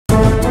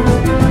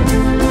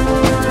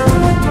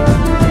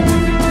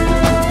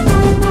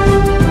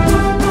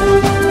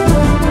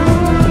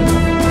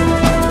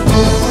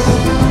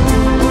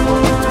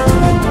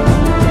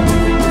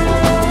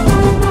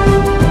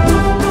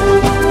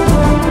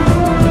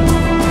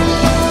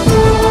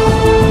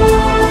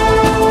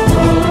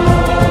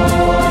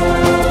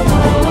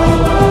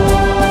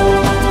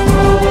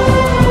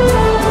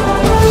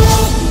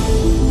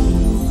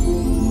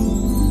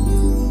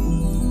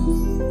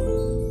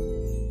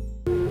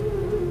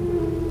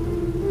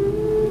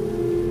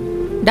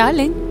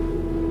Darling,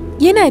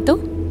 ಏನಾಯ್ತು?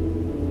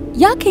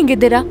 ಯಾಕೆ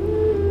ಹಿಂಗಿದ್ದೀರಾ?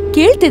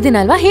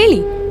 ಕೇಳ್ತಿದ್ದೀನಲ್ವಾ, ಹೇಳಿ.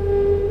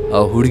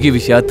 ಆ ಹುಡುಗಿ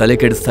ವಿಷಯ ತಲೆ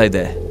ಕೆಡಿಸ್ತಾ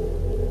ಇದೆ.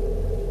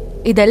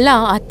 ಇದೆಲ್ಲ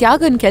ಆ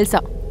ತ್ಯಾಗನ್ ಕೆಲ್ಸ.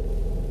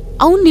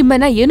 ಅವನ್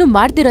ನಿಮ್ಮನ್ನ ಏನು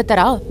ಮಾಡ್ದಿರೋ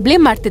ತರ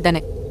ಬ್ಲೇಮ್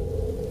ಮಾಡ್ತಿದ್ದಾನೆ.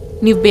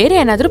 ನೀವು ಬೇರೆ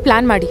ಏನಾದ್ರೂ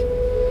ಪ್ಲಾನ್ ಮಾಡಿ.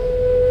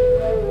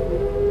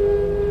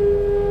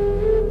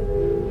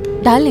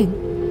 ಡಾರ್ಲಿಂಗ್,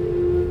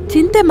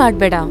 ಚಿಂತೆ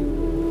ಮಾಡಬೇಡ.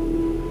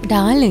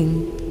 ಡಾರ್ಲಿಂಗ್,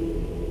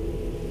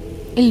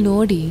 ಇಲ್ಲಿ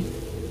ನೋಡಿ.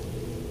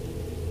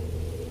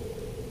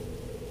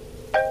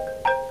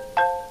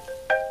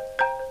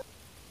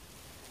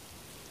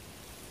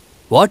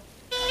 ವಾಟ್?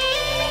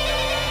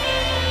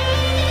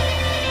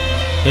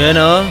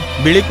 ಏನೋ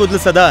ಬಿಳಿ ಕೂದಲು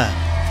ಸದಾ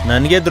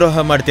ನನಗೆ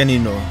ದ್ರೋಹ ಮಾಡ್ತೇನೆ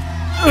ನೀನು.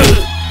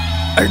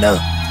 ಅಣ್ಣ,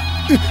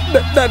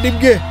 ನಾನು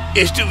ನಿಮ್ಗೆ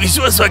ಎಷ್ಟು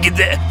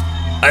ವಿಶ್ವಾಸವಾಗಿದ್ದೆ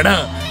ಅಣ್ಣ.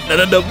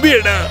 ನನ್ನ ನಂಬಿ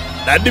ಅಣ್ಣ,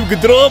 ನಾನು ನಿಮ್ಗೆ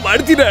ದ್ರೋಹ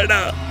ಮಾಡ್ತೀನಿ ಅಣ್ಣ.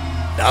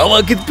 ನಾವು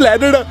ಹಾಕಿದ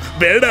ಪ್ಲಾನ್ ಅಣ್ಣ.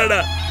 ಬೇಡ ಅಣ್ಣ,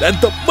 ನಾನು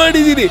ತಪ್ಪು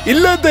ಮಾಡಿದ್ದೀನಿ,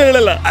 ಇಲ್ಲ ಅಂತ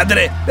ಹೇಳಲ್ಲ.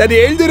 ಆದ್ರೆ ನಾನು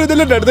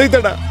ಹೇಳ್ದಿರೋದೆಲ್ಲ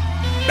ನಡೆದೋಯ್ತಣ್ಣ.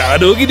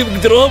 ನಾನು ಹೋಗಿ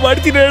ನಿಮ್ಗೆ ದ್ರೋಹ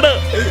ಮಾಡ್ತೀನಿ ಅಣ್ಣ.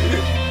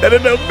 ನನ್ನ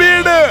ನಂಬಿ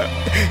ಅಣ್ಣ.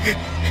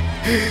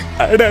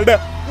 ಅಣ್ಣ ಅಣ್ಣ,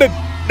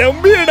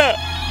 ನಂಬಿ ಅಣ್ಣ.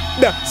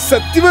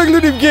 ಸತ್ಯವಾಗ್ಲೂ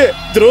ನಿಮ್ಗೆ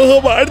ದ್ರೋಹ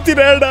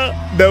ಮಾಡ್ತೀರ ಅಣ್ಣ.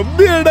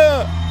 ನಂಬಿ ಅಣ್ಣ,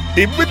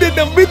 ನಿಮ್ಮನ್ನೇ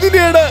ನಂಬಿದ್ದೀನಿ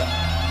ಅಣ್ಣ.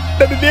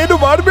 ನನ್ನೇನು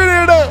ಮಾಡಬೇಡ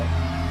ಅಣ್ಣ.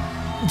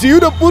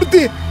 ಜೀವನ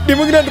ಪೂರ್ತಿ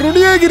ನಿಮಗೆ ನಾನು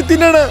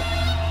ಋಣಿಯಾಗಿರ್ತೀನಿ ಅಣ್ಣ.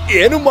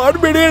 ಏನು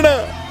ಮಾಡಬೇಡಿ ಅಣ್ಣ.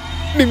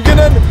 ನಿಮ್ಗೆ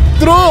ನಾನು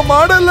ದ್ರೋಹ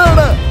ಮಾಡಲ್ಲ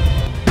ಅಣ್ಣ.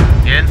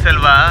 ಏನ್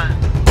ಸೆಲ್ವಾ,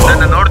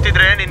 ನನ್ನ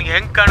ನೋಡ್ತಿದ್ರೆ ನಿನ್ಗೆ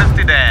ಹೆಂಗ್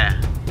ಕಾಣಿಸ್ತಿದೆ?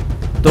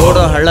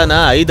 ತೋಡೋ ಹಳ್ಳನ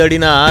 5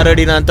 ಅಡಿನ 6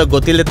 ಅಡಿನ ಅಂತ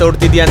ಗೊತ್ತಿಲ್ಲದೆ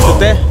ತೋಡ್ತಿದ್ಯಾ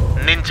ಅನ್ಸುತ್ತೆ.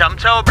 ನಿನ್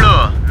ಚಮಚ ಒಬ್ಳು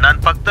ನನ್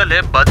ಪಕ್ಕದಲ್ಲೇ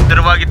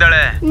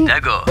ಭದ್ರವಾಗಿದ್ದಾಳೆ.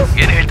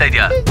 ಏನ್ ಹೇಳ್ತಾ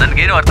ಇದ್ಯಾ?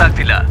 ನನ್ಗೇನು ಅರ್ಥ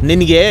ಆಗ್ತಿಲ್ಲ.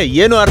 ನಿನ್ಗೆ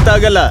ಏನು ಅರ್ಥ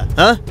ಆಗಲ್ಲ.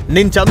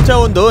 ನಿನ್ ಚಮಚ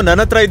ಒಂದು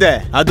ನನ್ನ ಹತ್ರ ಇದೆ.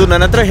 ಅದು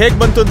ನನ್ನ ಹತ್ರ ಹೇಗ್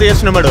ಬಂತು ಅಂತ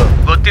ಯೋಚನೆ ಮಾಡು.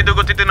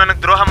 ಗೊತ್ತಿದ್ದು ನನಗ್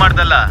ದ್ರೋಹ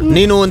ಮಾಡ್ದಲ್ಲ.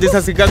 ನೀನು ಒಂದ್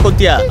ದಿವಸ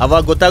ಸಿಕ್ಕಾಕೊಂತೀಯ,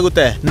 ಅವಾಗ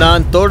ಗೊತ್ತಾಗುತ್ತೆ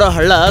ನಾನ್ ತೋಡೋ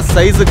ಹಳ್ಳ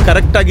ಸೈಜ್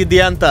ಕರೆಕ್ಟ್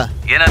ಆಗಿದ್ಯಾ ಅಂತ.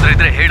 ಏನಾದ್ರೂ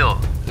ಇದ್ರೆ ಹೇಳು,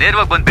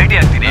 ನೇರವಾಗಿ ಬಂದು ಭೇಟಿ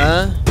ಆಗ್ತೀನಿ.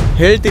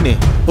 ಹೇಳ್ತೀನಿ,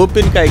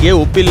 ಉಪ್ಪಿನಕಾಯಿಗೆ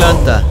ಉಪ್ಪಿಲ್ಲ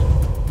ಅಂತ.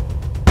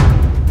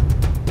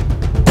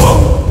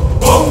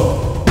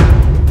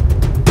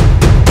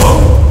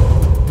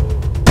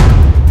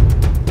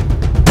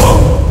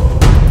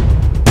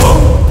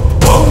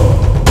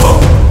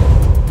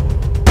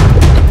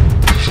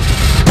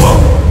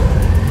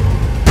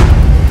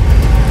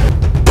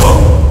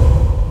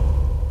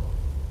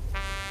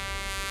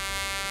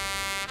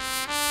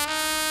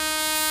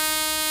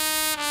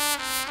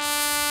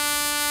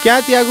 क्या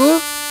त्यागू,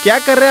 क्या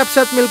कर रहे आप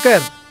साथ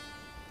मिलकर?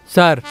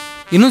 ಸರ್,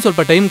 ಇನ್ನೊಂದು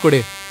ಸ್ವಲ್ಪ ಟೈಮ್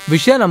ಕೊಡಿ.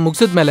 ವಿಷಯ ನಮ್ಮ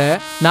ಮುಗಿಸಿದ್ಮೇಲೆ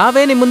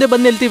ನಾವೇ ನಿಮ್ಮ ಮುಂದೆ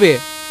ಬಂದು ನಿಲ್ತೀವಿ.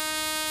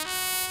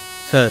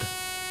 ಸರ್,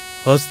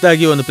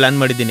 ಹೊಸದಾಗಿ ಒಂದು ಪ್ಲಾನ್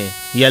ಮಾಡಿದ್ದೀನಿ.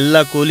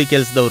 ಎಲ್ಲ ಕೂಲಿ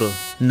ಕೆಲಸದವರು.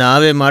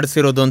 ನಾವೇ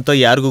ಮಾಡಿಸಿರೋದು ಅಂತ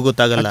ಯಾರಿಗೂ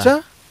ಗೊತ್ತಾಗಲ್ಲ.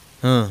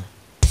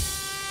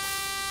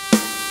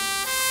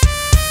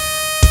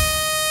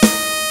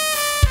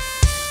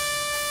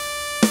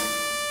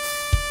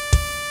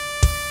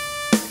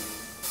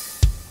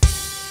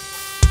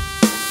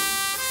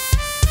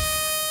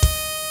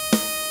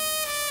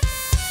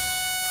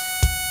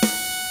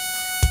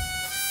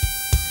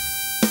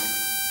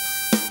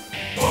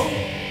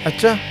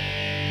 अच्छा,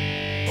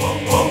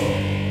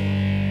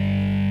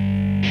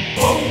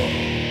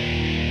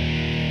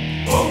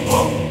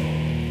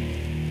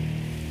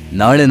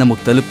 ನಾಳೆ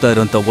ನಮಗೆ ತಲುಪ್ತಾ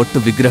ಇರುವಂತ ಒಟ್ಟು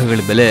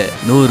ವಿಗ್ರಹಗಳ ಬೆಲೆ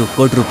 100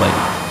 ಕೋಟಿ ರೂಪಾಯಿ.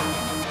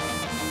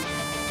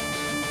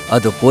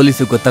 ಅದು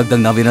ಪೊಲೀಸು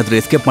ಗೊತ್ತಾಗ್ದಂಗೆ ನಾವೇನಾದ್ರೂ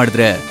ಎಸ್ಕೇಪ್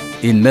ಮಾಡಿದ್ರೆ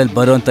ಇನ್ಮೇಲೆ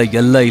ಬರೋಂಥ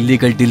ಎಲ್ಲ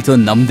ಇಲ್ಲಿಗಲ್ ಡೀಲ್ಸು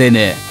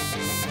ನಮ್ದೇನೆ.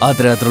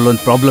 ಆದರೆ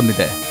ಅದರಲ್ಲೊಂದು ಪ್ರಾಬ್ಲಮ್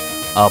ಇದೆ.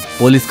 ಆ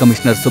ಪೊಲೀಸ್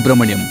ಕಮಿಷನರ್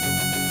ಸುಬ್ರಹ್ಮಣ್ಯಂ.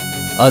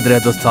 ಆದರೆ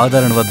ಅದು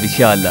ಸಾಧಾರಣವಾದ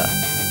ವಿಷಯ ಅಲ್ಲ.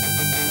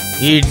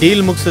 ಈ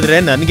ಡೀಲ್ ಮುಗಿಸಿದ್ರೆ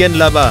ನನ್ಗೇನ್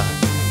ಲಾಭ?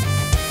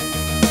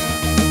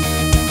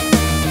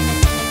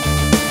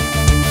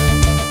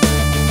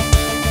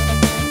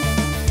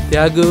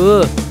 ತ್ಯಾಗು,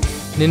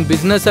 ನಿನ್ನ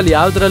ಬಿಸ್ನೆಸ್ಸಲ್ಲಿ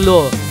ಯಾವುದ್ರಲ್ಲೂ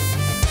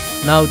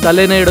ನಾವು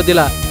ತಲೆನೇ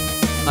ಇಡೋದಿಲ್ಲ.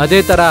 ಅದೇ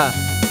ಥರ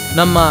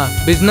ನಮ್ಮ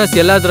ಬಿಸ್ನೆಸ್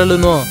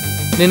ಎಲ್ಲದರಲ್ಲೂ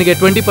ನಿನಗೆ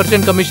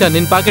 20% ಕಮಿಷನ್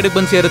ನಿನ್ನ ಪಾಕೆಟಿಗೆ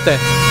ಬಂದು ಸೇರುತ್ತೆ.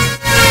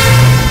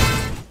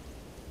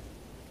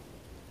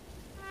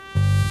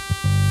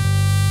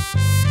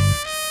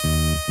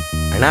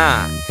 ಅಣ್ಣ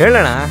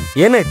ಹೇಳೋಣ,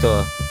 ಏನಾಯ್ತು?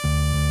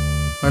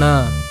 ಅಣ್ಣ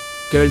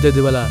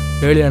ಕೇಳ್ತಿದ್ದೀವಲ್ಲ,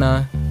 ಹೇಳಿ ಅಣ್ಣ.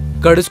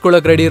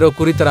 ಕಡಿಸ್ಕೊಳಕ್ ರೆಡಿ ಇರೋ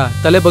ಕುರಿ ಥರ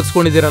ತಲೆ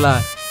ಬಗ್ಸ್ಕೊಂಡಿದ್ದೀರಲ್ಲ,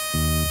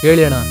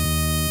 ಹೇಳಿ ಅಣ್ಣ.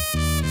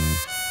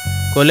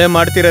 ಕೊಲೆ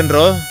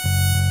ಮಾಡ್ತೀರೇನ್ರೋ?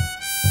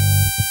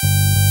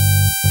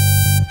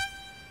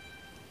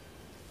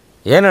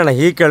 ಏನಣ್ಣ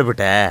ಹೀಗೆ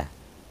ಕೇಳ್ಬಿಟ್ಟೆ?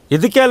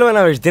 ಇದಕ್ಕೆ ಅಲ್ವಾ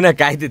ನಾವು ಇಷ್ಟು ದಿನ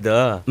ಕಾಯ್ತಿದ್ದು.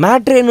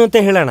 ಮ್ಯಾಟ್ರ್ ಏನು ಅಂತ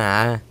ಹೇಳೋಣ,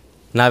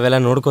 ನಾವೆಲ್ಲ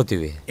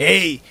ನೋಡ್ಕೋತೀವಿ.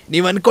 ಏಯ್,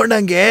 ನೀವ್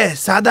ಅನ್ಕೊಂಡಂಗೆ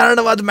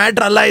ಸಾಧಾರಣವಾದ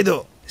ಮ್ಯಾಟ್ರ್ ಅಲ್ಲ ಇದು.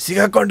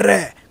 ಸಿಗಾಕೊಂಡ್ರೆ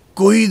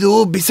ಕೊಯ್ದು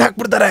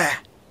ಬಿಸಾಕ್ಬಿಡ್ತಾರೆ.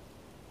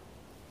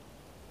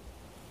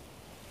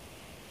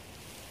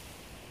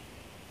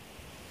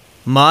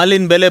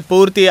 ಮಾಲಿನ ಬೆಲೆ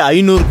ಪೂರ್ತಿ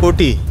 500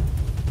 ಕೋಟಿ.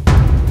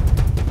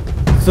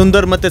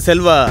 ಸುಂದರ್ ಮತ್ತೆ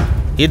ಸೆಲ್ವಾ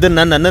ಇದನ್ನ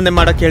ನನ್ನನ್ನೇ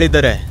ಮಾಡಕ್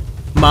ಹೇಳಿದ್ದಾರೆ.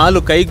 ಮಾಲು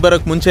ಕೈಗೆ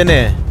ಬರೋಕ್ ಮುಂಚೆನೆ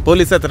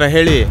ಪೊಲೀಸ್ ಹತ್ರ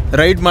ಹೇಳಿ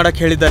ರೈಡ್ ಮಾಡಕ್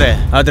ಹೇಳಿದ್ದಾರೆ.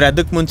 ಆದ್ರೆ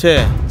ಅದಕ್ಕೆ ಮುಂಚೆ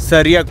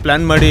ಸರಿಯಾಗಿ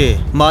ಪ್ಲಾನ್ ಮಾಡಿ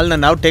ಮಾಲ್ನ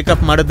ನಾವು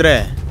ಟೇಕಪ್ ಮಾಡಿದ್ರೆ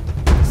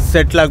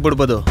ಸೆಟ್ಲ್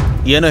ಆಗ್ಬಿಡ್ಬೋದು.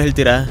 ಏನೋ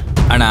ಹೇಳ್ತೀರಾ?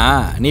 ಅಣ್ಣ,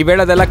 ನೀವ್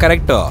ಹೇಳೋದೆಲ್ಲ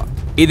ಕರೆಕ್ಟು.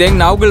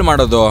 ಇದೆಂಗ್ ನಾವುಗಳು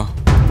ಮಾಡೋದು?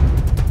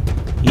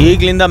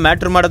 ಈಗ್ಲಿಂದ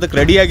ಮ್ಯಾಟ್ರ್ ಮಾಡೋದಕ್ಕೆ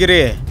ರೆಡಿ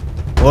ಆಗಿರಿ.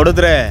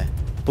 ಹೊಡೆದ್ರೆ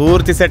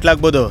ಪೂರ್ತಿ ಸೆಟ್ಲ್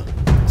ಆಗ್ಬೋದು.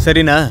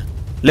 ಸರಿನಾ?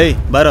 ಲೈ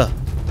ಬಾರೋ.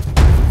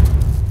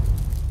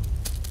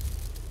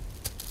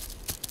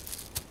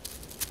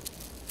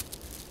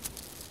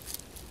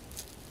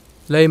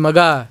 ಲೈ ಮಗ,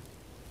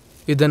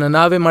 ಇದನ್ನು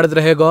ನಾವೇ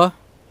ಮಾಡಿದ್ರೆ ಹೇಗೋ?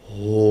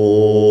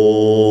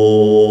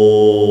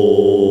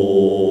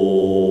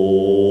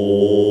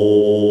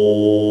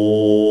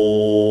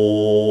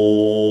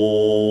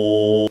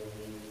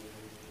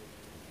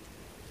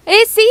 ಏ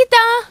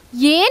ಸೀತಾ,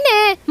 ಏನೇ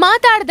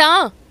ಮಾತಾಡ್ದ?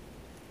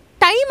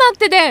 ಟೈಮ್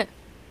ಆಗ್ತಿದೆ,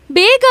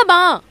 ಬೇಗ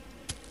ಬಾ.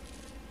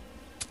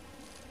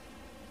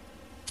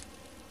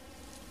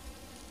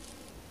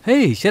 ಹೇ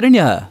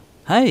ಶರಣ್ಯ,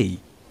 ಹಾಯ್.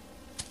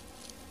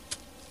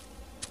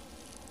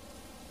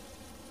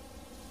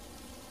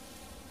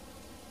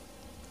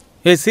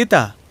 ಏ ಸೀತಾ,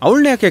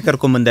 ಅವಳನ್ನ ಯಾಕೆ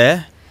ಕರ್ಕೊಂಬಂದೆ?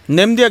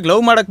 ನೆಮ್ಮದಿಯಾಗಿ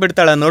ಲವ್ ಮಾಡಕ್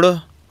ಬಿಡ್ತಾಳ ನೋಡು.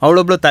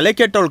 ಅವಳೊಬ್ಳು ತಲೆ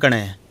ಕೆಟ್ಟವಳು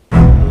ಕಣೆ.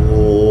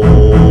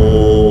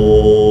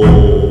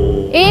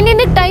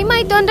 ನಿನಗೆ ಟೈಮ್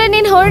ಆಯ್ತು ಅಂದ್ರೆ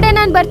ನೀನ್ ಹೊರಡೆ,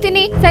 ನಾನು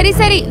ಬರ್ತೀನಿ. ಸರಿ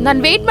ಸರಿ,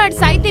 ನಾನು ವೇಟ್ ಮಾಡಿ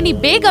ಸಾಯ್ತೀನಿ,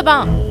 ಬೇಗ ಬಾ.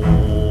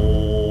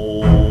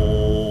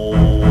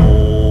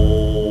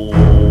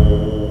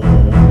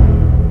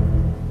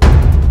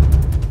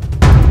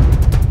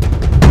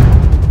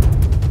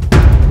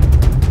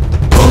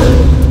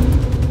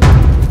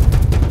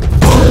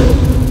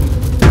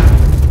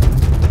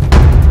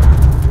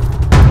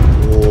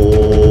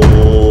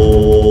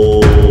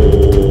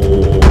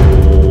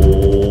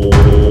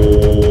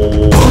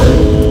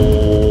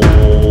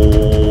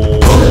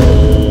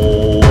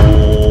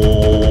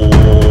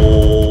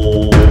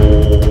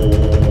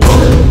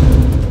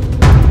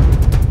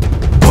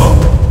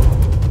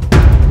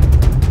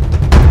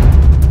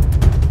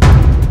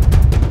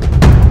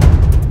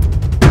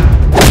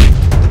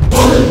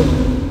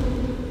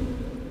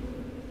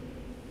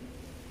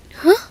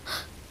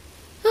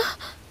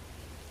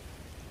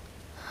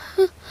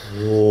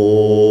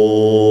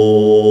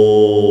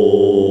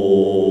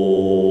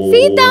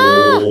 ಸೀತಾ,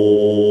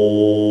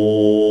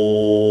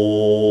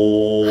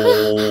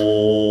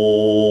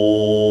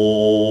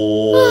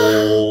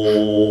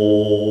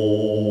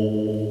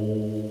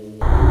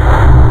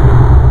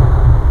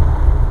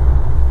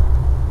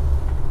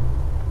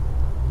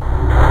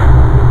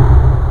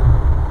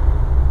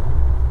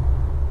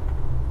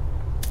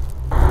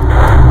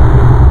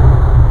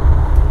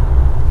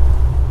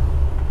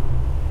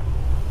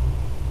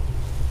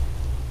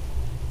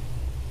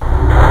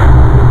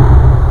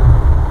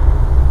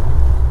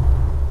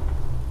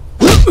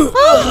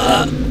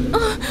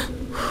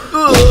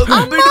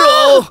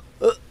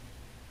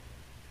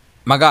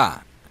 ಮಗ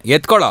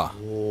ಎತ್ಕೊಳ್ಳೋ.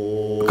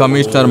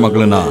 ಕಮಿಷನರ್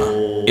ಮಗಳನ್ನ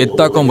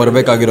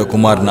ಎತ್ತಾಕೊಂಬರ್ಬೇಕಾಗಿರೋ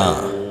ಕುಮಾರ್ನ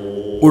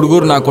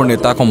ಹುಡುಗರ್ನ ಹಾಕೊಂಡು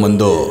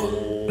ಎತ್ತಾಕೊಂಬಂದು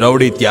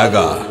ರೌಡಿ ತ್ಯಾಗ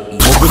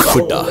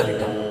ಮುಗಿಸ್ಬಿಟ್ಟ.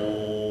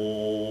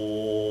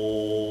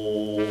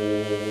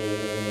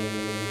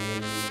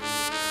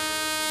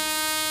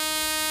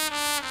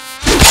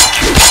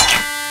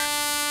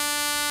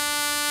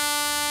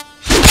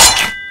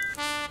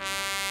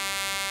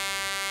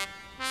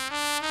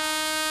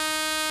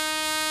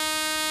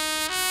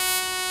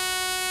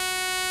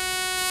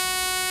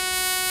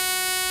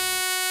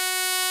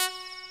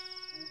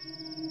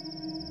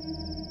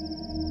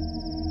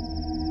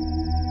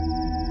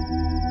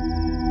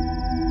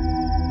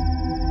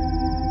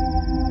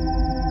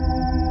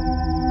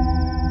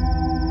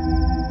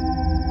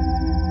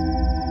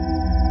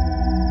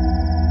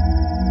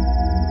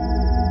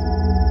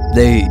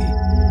 ಲೈ,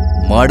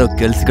 ಮಾಡೋ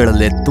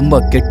ಕೆಲ್ಸಗಳಲ್ಲೇ ತುಂಬಾ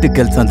ಕೆಟ್ಟ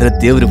ಕೆಲಸ ಅಂದ್ರೆ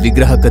ದೇವ್ರ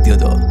ವಿಗ್ರಹ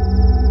ಕದಿಯೋದು.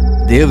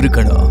 ದೇವ್ರ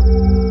ಕಣೋ,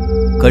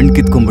 ಕಣ್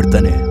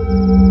ಕಿತ್ಕೊಂಡ್ಬಿಡ್ತಾನೆ.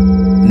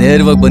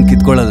 ನೇರವಾಗಿ ಬಂದು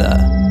ಕಿತ್ಕೊಳ್ಳಲ್ಲ,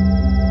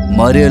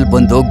 ಮರೆಯಲ್ಲಿ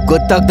ಬಂದು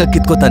ಗೊತ್ತಾಗ್ದಾಗ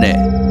ಕಿತ್ಕೋತಾನೆ.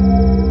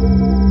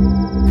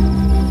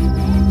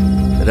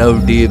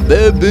 ರೌಡಿ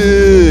ಬೇಬಿ,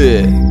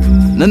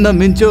 ನನ್ನ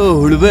ಮಿಂಚೋ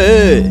ಹುಳುವೆ,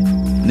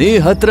 ನೀ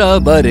ಹತ್ರ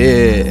ಬಾರೆ.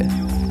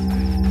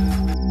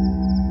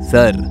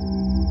 ಸರ್.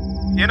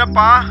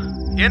 ಏನಪ್ಪಾ,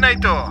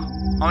 ಏನಾಯ್ತು?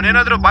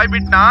 ಅವನೇನಾದ್ರೂ ಬಾಯ್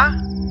ಬಿಟ್ನಾ?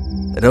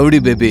 ರೌಡಿ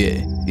ಬೇಬಿ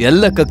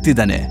ಎಲ್ಲ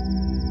ಕಕ್ತಿದ್ದಾನೆ.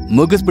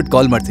 ಮುಗಿಸ್ಬಿಟ್ಟು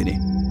ಕಾಲ್ ಮಾಡ್ತೀನಿ.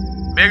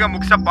 ಬೇಗ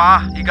ಮುಗಿಸಪ್ಪ,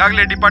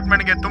 ಈಗಾಗಲೇ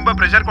ಡಿಪಾರ್ಟ್ಮೆಂಟ್ಗೆ ತುಂಬಾ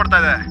ಪ್ರೆಷರ್ ಕೊಡ್ತಾ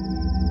ಇದೆ.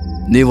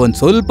 ನೀವೊಂದು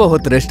ಸ್ವಲ್ಪ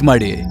ಹೊತ್ತು ರೆಸ್ಟ್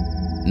ಮಾಡಿ,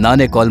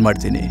 ನಾನೇ ಕಾಲ್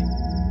ಮಾಡ್ತೀನಿ.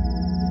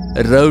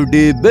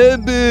 Rowdy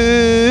baby,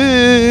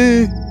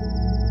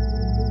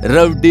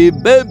 rowdy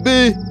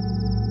baby.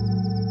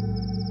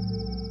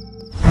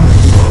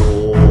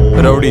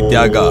 Rowdy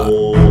ತ್ಯಾಗ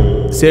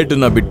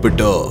ಸೇಟನ್ನ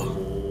ಬಿಟ್ಬಿಟ್ಟು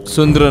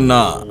ಸುಂದ್ರನ್ನ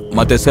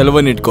ಮತ್ತೆ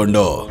ಸೆಲ್ವನ್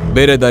ಇಟ್ಕೊಂಡು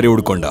ಬೇರೆ ದಾರಿ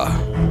ಹುಡ್ಕೊಂಡ.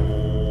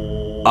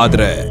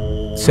 ಆದ್ರೆ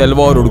ಸೆಲ್ವ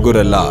ಅವ್ರ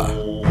ಹುಡುಗರೆಲ್ಲ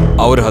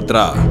ಅವ್ರ ಹತ್ರ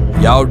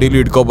ಯಾವ ಡೀಲ್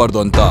ಇಟ್ಕೋಬಾರ್ದು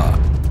ಅಂತ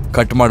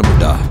ಕಟ್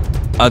ಮಾಡ್ಬಿಟ್ಟ.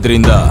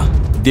 ಅದರಿಂದ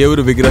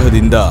ದೇವ್ರ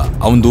ವಿಗ್ರಹದಿಂದ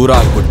ಅವನ್ ದೂರ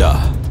ಆಗ್ಬಿಟ್ಟ.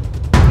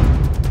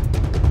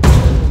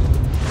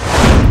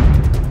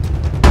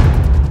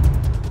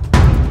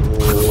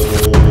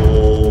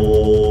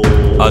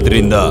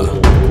 ಅದರಿಂದ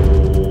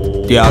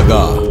ತ್ಯಾಗ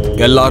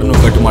ಎಲ್ಲಾರನ್ನೂ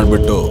ಕಟ್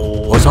ಮಾಡಿಬಿಟ್ಟು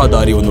ಹೊಸ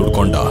ದಾರಿ ಒಂದು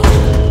ಹುಡ್ಕೊಂಡ.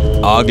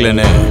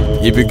 ಆಗ್ಲೇನೆ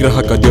ಈ ವಿಗ್ರಹ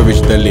ಕದಿಯೋ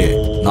ವಿಷಯದಲ್ಲಿ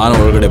ನಾನು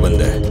ಒಳಗಡೆ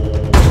ಬಂದೆ.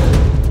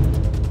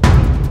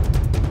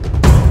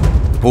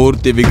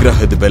 ಪೂರ್ತಿ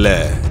ವಿಗ್ರಹದ ಬೆಲೆ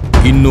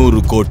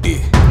 200 ಕೋಟಿ.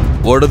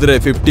 ಒಡೆದ್ರೆ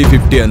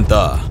 50-50 ಅಂತ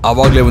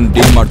ಅವಾಗಲೇ ಒಂದು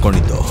ಡೀಲ್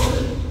ಮಾಡ್ಕೊಂಡಿದ್ದು.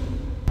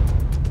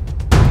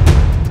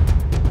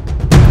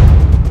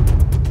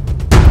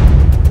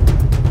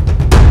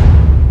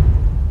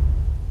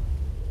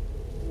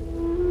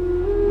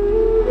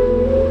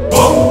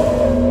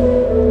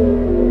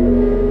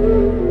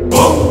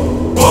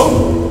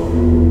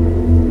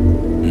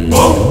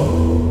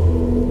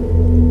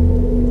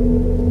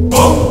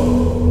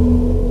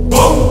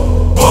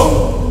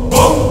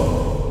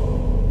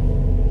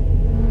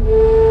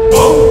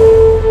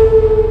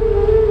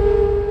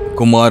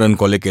 ಕುಮಾರನ್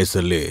ಕೊಲೆ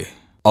ಕೇಸಲ್ಲಿ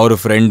ಅವ್ರ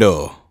ಫ್ರೆಂಡು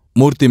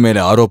ಮೂರ್ತಿ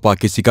ಮೇಲೆ ಆರೋಪ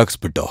ಹಾಕಿ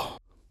ಸಿಕ್ಕಾಕ್ಸ್ಬಿಟ್ಟು.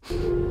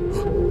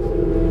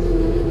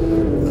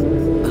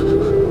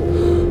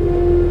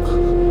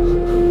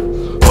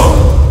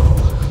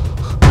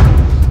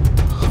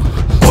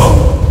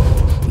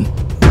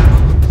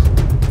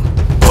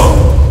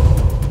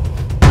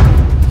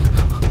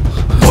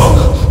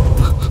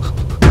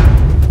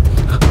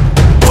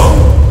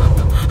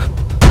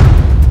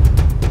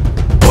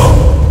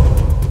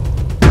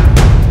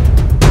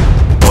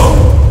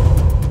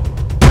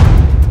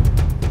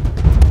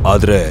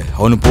 ಆದ್ರೆ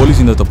ಅವನು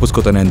ಪೊಲೀಸಿಂದ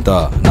ತಪ್ಪಿಸ್ಕೋತಾನೆ ಅಂತ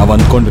ನಾವು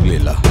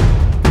ಅಂದ್ಕೊಂಡಿರ್ಲಿಲ್ಲ.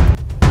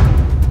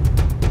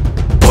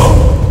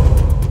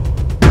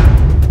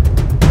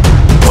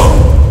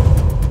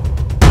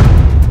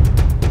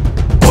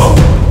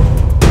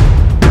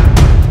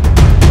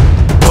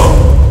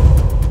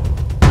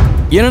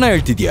 ಏನಣ್ಣ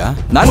ಹೇಳ್ತಿದ್ಯಾ?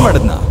 ನಾನ್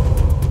ಮಾಡದ್ನ?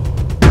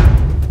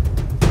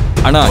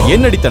 ಅಣ್ಣ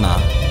ಏನ್ ನಡೀತಣ?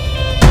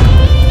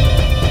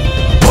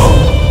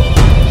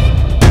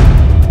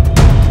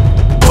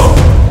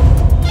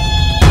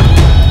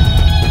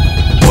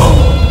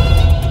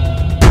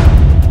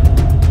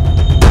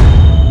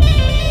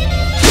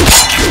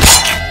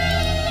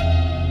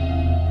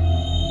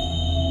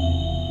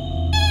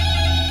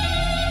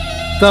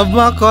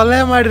 ತಮ್ಮ ಕೊಲೆ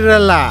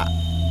ಮಾಡಿರಲ್ಲ,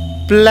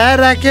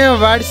 ಪ್ಲೇಯರ್ ಹಾಕಿ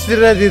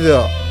ಮಾಡಿಸಿರೋದಿದು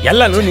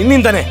ಎಲ್ಲಾನು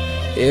ನಿನ್ನಿಂದಾನೆ.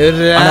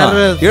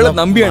 ಹೇಳದ್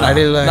ನಂಬಿ ಅಣ್ಣ,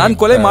 ನಾನ್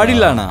ಕೊಲೆ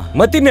ಮಾಡಿಲ್ಲ ಅಣ್ಣ.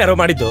 ಮತ್ತಿನ್ಯಾರೋ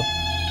ಮಾಡಿದ್ದು.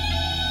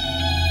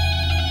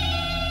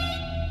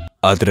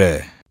 ಆದ್ರೆ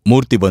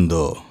ಮೂರ್ತಿ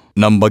ಬಂದು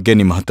ನಮ್ ಬಗ್ಗೆ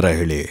ನಿಮ್ ಹತ್ರ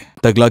ಹೇಳಿ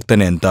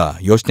ತಗ್ಲಾಗ್ತಾನೆ ಅಂತ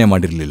ಯೋಚನೆ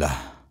ಮಾಡಿರ್ಲಿಲ್ಲ.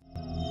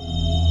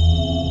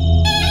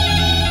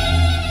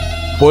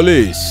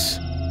 ಪೊಲೀಸ್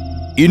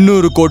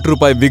 200 ಕೋಟಿ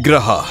ರೂಪಾಯಿ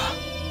ವಿಗ್ರಹ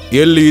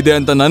ಎಲ್ಲಿ ಇದೆ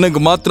ಅಂತ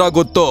ನನಗ್ ಮಾತ್ರ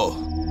ಗೊತ್ತು.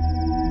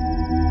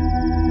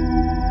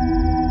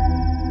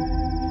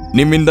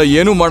 ನಿಮ್ಮಿಂದ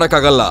ಏನೂ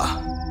ಮಾಡಕ್ಕಾಗಲ್ಲ.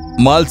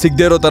 ಮಾಲ್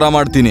ಸಿಗದೆ ಇರೋ ತರ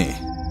ಮಾಡ್ತೀನಿ.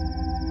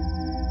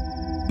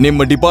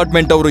 ನಿಮ್ಮ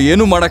ಡಿಪಾರ್ಟ್ಮೆಂಟ್ ಅವರು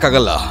ಏನೂ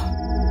ಮಾಡಕ್ಕಾಗಲ್ಲ.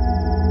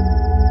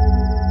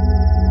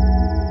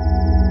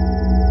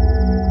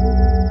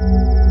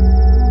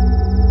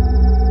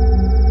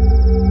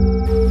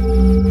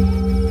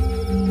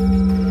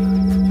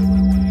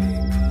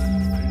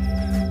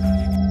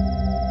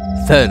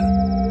 ಸರ್,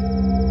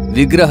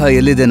 ವಿಗ್ರಹ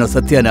ಎಲ್ಲಿದೆ ಅನ್ನೋ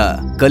ಸತ್ಯನ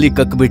ಕಲಿ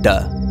ಕಕ್ಬಿಟ್ಟ.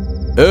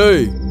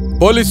 ಏಯ್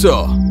ಪೊಲೀಸು,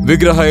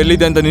 ವಿಗ್ರಹ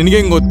ಎಲ್ಲಿದೆ ಅಂತ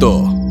ನಿನ್ಗೆಂಗ್ ಗೊತ್ತು?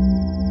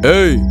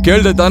 ಏಯ್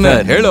ಕೇಳ್ದೆ ತಾನೇ,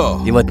 ಹೇಳೋ.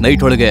 ಇವತ್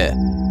ನೈಟ್ ಒಳಗೆ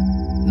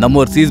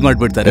ನಮ್ಮವ್ರು ಸೀಸ್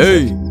ಮಾಡ್ಬಿಡ್ತಾರೆ.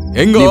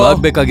 ಹೆಂಗೋ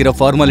ಆಗ್ಬೇಕಾಗಿರೋ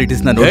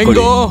ಫಾರ್ಮಾಲಿಟೀಸ್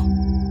ಹೆಂಗೋ?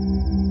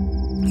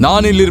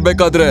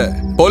 ನಾನಿಲ್ಲಿರ್ಬೇಕಾದ್ರೆ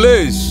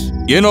ಪೊಲೀಸ್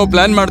ಏನೋ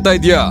ಪ್ಲಾನ್ ಮಾಡ್ತಾ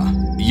ಇದ್ಯಾ?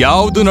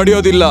 ಯಾವ್ದು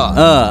ನಡೆಯೋದಿಲ್ಲ.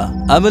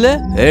 ಆಮೇಲೆ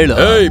ಹೇಳು.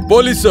 ಏಯ್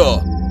ಪೊಲೀಸು,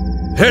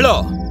 ಹೇಳೋ.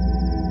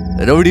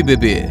 ರೌಡಿ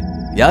ಬೇಬಿ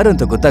ಯಾರು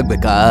ಅಂತ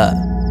ಗೊತ್ತಾಗ್ಬೇಕಾ?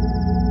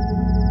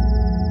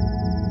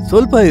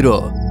 ಸ್ವಲ್ಪ ಇರೋ.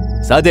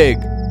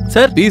 ಸಾದೇಕ್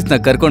ಸರ್,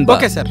 ಪೀಸ್ನ ಕರ್ಕೊಂಡ್ ಬಾ.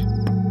 Okay sir.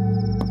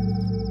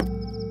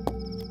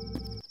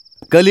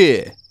 ಕಲಿ,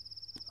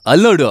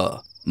 ಅಲ್ಲೋಡು,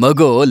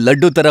 ಮಗು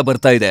ಲಡ್ಡು ತರ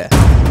ಬರ್ತಾ ಇದೆ.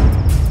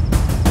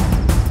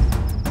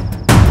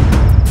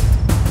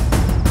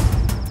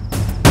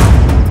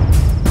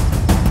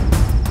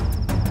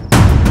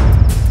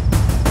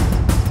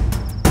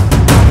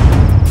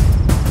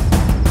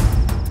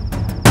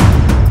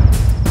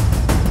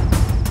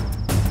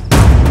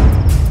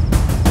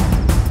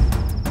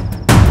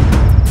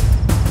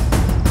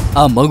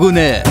 ಆ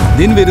ಮಗುನೇ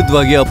ನಿನ್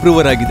ವಿರುದ್ಧವಾಗಿ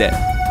ಅಪ್ರೂವರ್ ಆಗಿದೆ.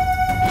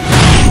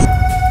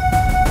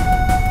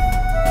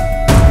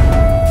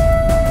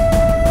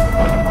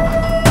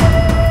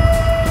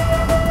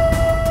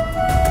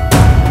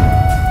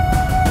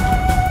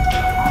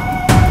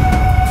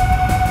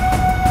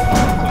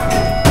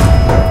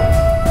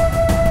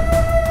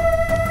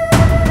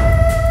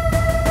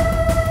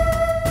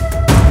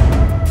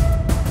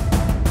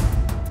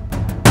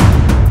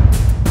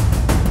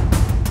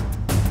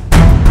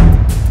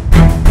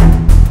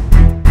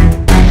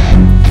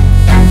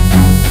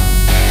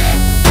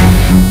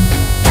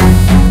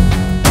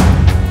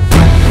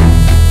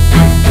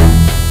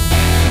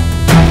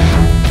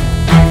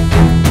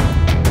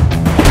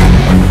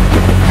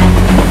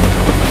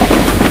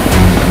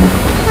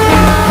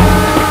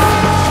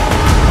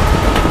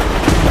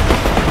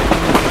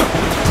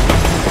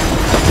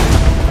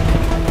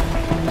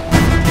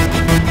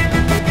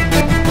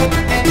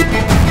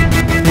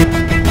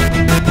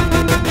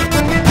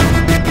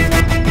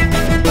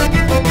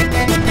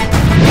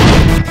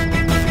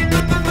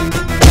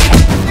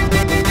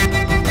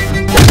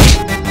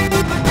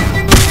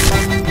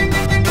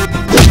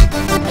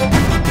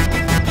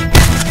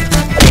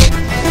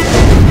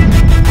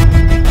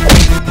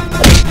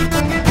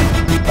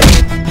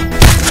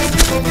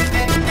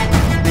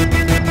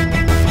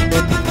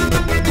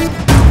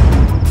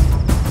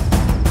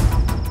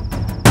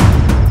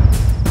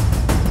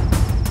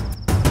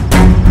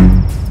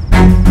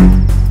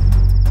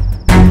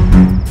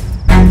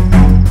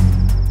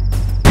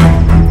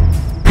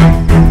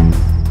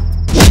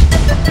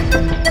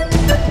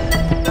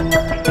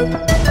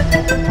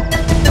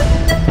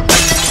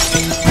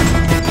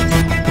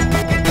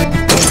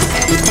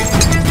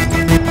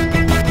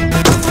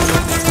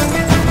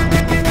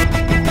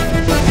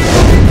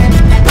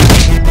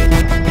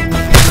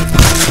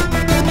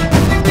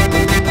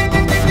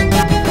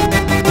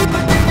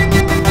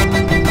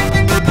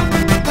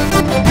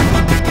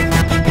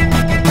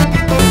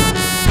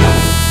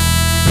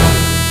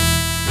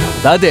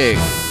 ಸಾದೆ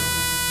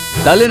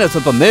ತಲೆನ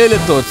ಸ್ವಲ್ಪ ಮೇಲೆ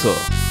ತೋರ್ಸು,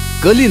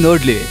 ಕಲಿ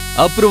ನೋಡ್ಲಿ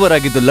ಅಪ್ರೂವರ್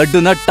ಆಗಿದ್ದು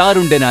ಲಡ್ಡುನ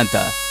ಟಾರುಂಡೆನ ಅಂತ.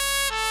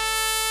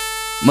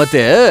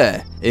 ಮತ್ತೆ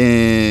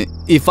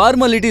ಈ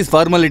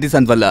ಫಾರ್ಮಾಲಿಟೀಸ್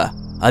ಅಂದ್ವಲ್ಲ,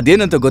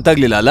 ಅದೇನಂತ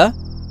ಗೊತ್ತಾಗ್ಲಿಲ್ಲ ಅಲ್ಲ?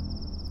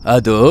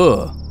 ಅದು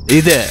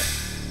ಇದೆ.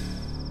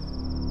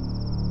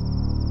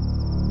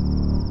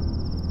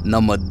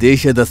 ನಮ್ಮ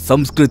ದೇಶದ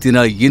ಸಂಸ್ಕೃತಿನ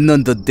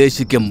ಇನ್ನೊಂದು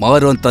ದೇಶಕ್ಕೆ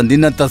ಮಾರುವಂತ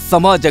ನಿನ್ನಂತ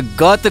ಸಮಾಜ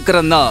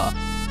ಘಾತಕರನ್ನ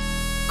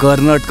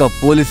ಕರ್ನಾಟಕ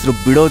ಪೊಲೀಸರು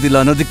ಬಿಡೋದಿಲ್ಲ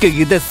ಅನ್ನೋದಕ್ಕೆ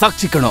ಇದೆ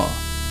ಸಾಕ್ಷಿ ಕಣೋ.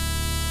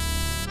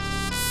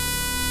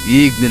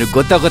 ಈಗ ನಿನಗೆ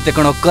ಗೊತ್ತಾಗತ್ತೆ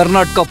ಕಣೋ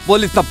ಕರ್ನಾಟಕ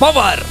ಪೊಲೀಸ್ನ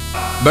ಪವರ್.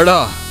 ಬೇಡ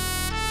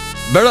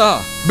ಬೇಡ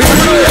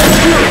ಬಿಟ್ಬಿಡು.